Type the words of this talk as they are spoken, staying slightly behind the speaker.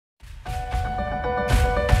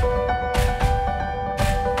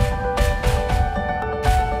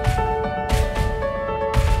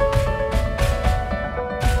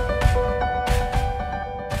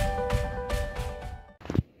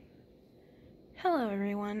Hello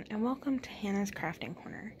everyone, and welcome to Hannah's Crafting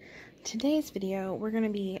Corner. Today's video, we're going to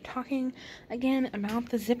be talking again about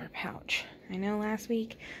the zipper pouch. I know last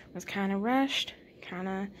week was kind of rushed, kind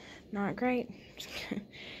of not great.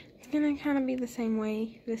 It's going to kind of be the same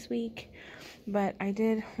way this week, but I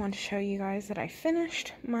did want to show you guys that I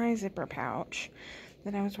finished my zipper pouch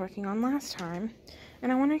that I was working on last time,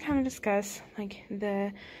 and I want to kind of discuss like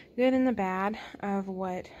the good and the bad of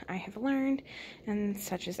what I have learned and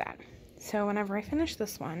such as that. So whenever I finished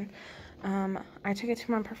this one, I took it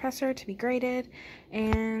to my professor to be graded,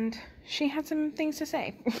 and she had some things to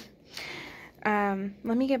say. Let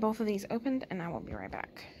me get both of these opened, and I will be right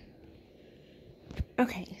back.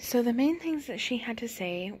 Okay, so the main things that she had to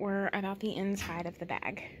say were about the inside of the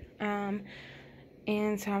bag.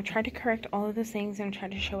 And so I've tried to correct all of those things and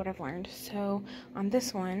tried to show what I've learned. So on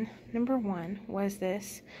this one, number one was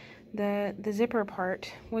this. The zipper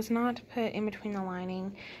part was not put in between the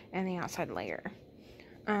lining and the outside layer.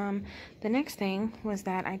 The next thing was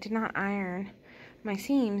that I did not iron my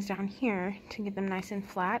seams down here to get them nice and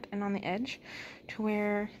flat and on the edge, to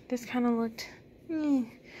where this kind of looked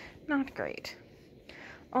not great.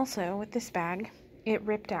 Also, with this bag, it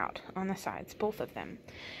ripped out on the sides, both of them.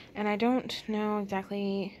 And I don't know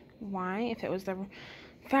exactly why, if it was the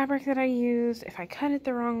fabric that I used, if I cut it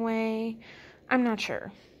the wrong way, I'm not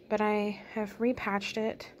sure. But I have repatched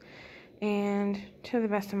it and to the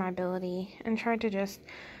best of my ability and tried to just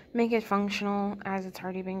make it functional as it's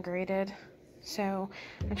already been graded. So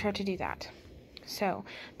I tried to do that. So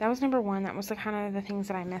that was number one. That was the kind of the things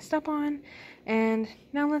that I messed up on. And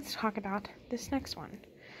now let's talk about this next one.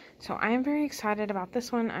 So I am very excited about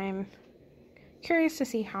this one. I'm curious to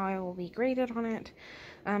see how I will be graded on it.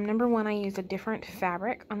 Number one, I used a different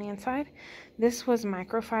fabric on the inside. This was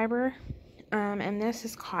microfiber. And this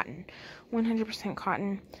is cotton, 100%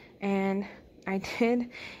 cotton, and I did,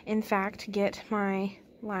 in fact, get my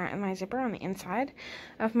zipper on the inside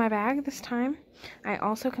of my bag this time. I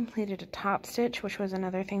also completed a top stitch, which was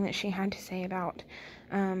another thing that she had to say about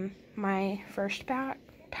my first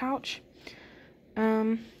pouch,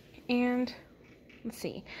 and let's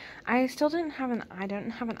see, I didn't have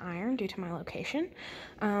an iron due to my location,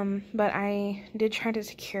 but I did try to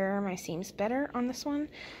secure my seams better on this one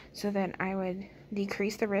so that I would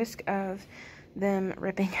decrease the risk of them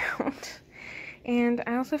ripping out. And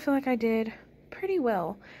I also feel like I did pretty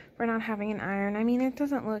well for not having an iron. I mean, it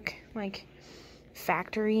doesn't look like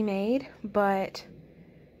factory made, but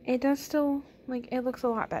it does still, like, it looks a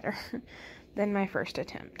lot better than my first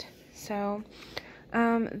attempt. So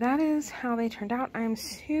that is how they turned out. I'm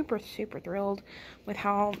super thrilled with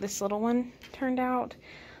how this little one turned out.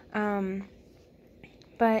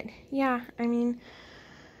 But yeah, I mean,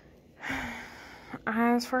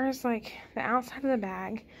 as far as like the outside of the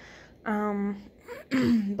bag,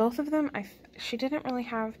 both of them, she didn't really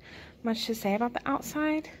have much to say about the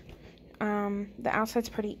outside. The outside's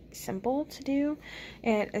pretty simple to do.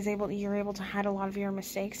 You're able to hide a lot of your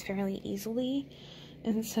mistakes fairly easily.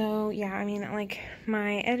 And so, yeah, I mean, like,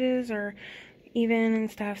 my edges are even and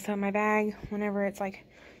stuff, so my bag, whenever it's, like,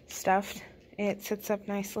 stuffed, it sits up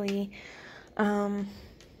nicely. Yeah,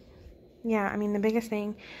 I mean, the biggest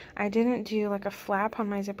thing, I didn't do, like, a flap on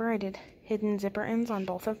my zipper. I did hidden zipper ends on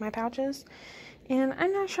both of my pouches. And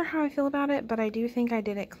I'm not sure how I feel about it, but I do think I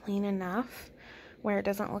did it clean enough where it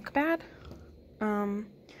doesn't look bad. And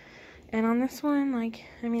on this one, like,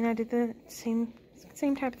 I mean, I did the same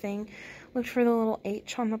type of thing. Looked for the little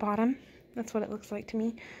H on the bottom. That's what it looks like to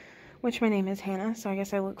me. Which my name is Hannah, so I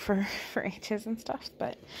guess I look for H's and stuff.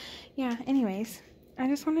 But yeah, anyways, I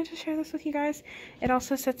just wanted to share this with you guys. It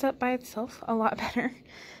also sits up by itself a lot better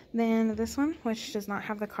than this one, which does not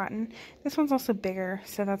have the cotton. This one's also bigger,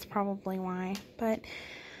 so that's probably why. But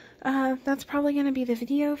that's probably going to be the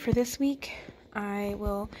video for this week. I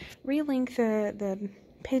will relink the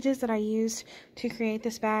pages that I used to create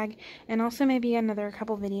this bag, and also maybe another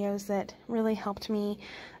couple videos that really helped me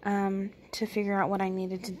to figure out what I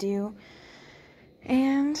needed to do.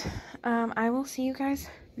 And I will see you guys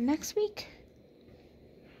next week.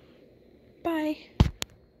 Bye.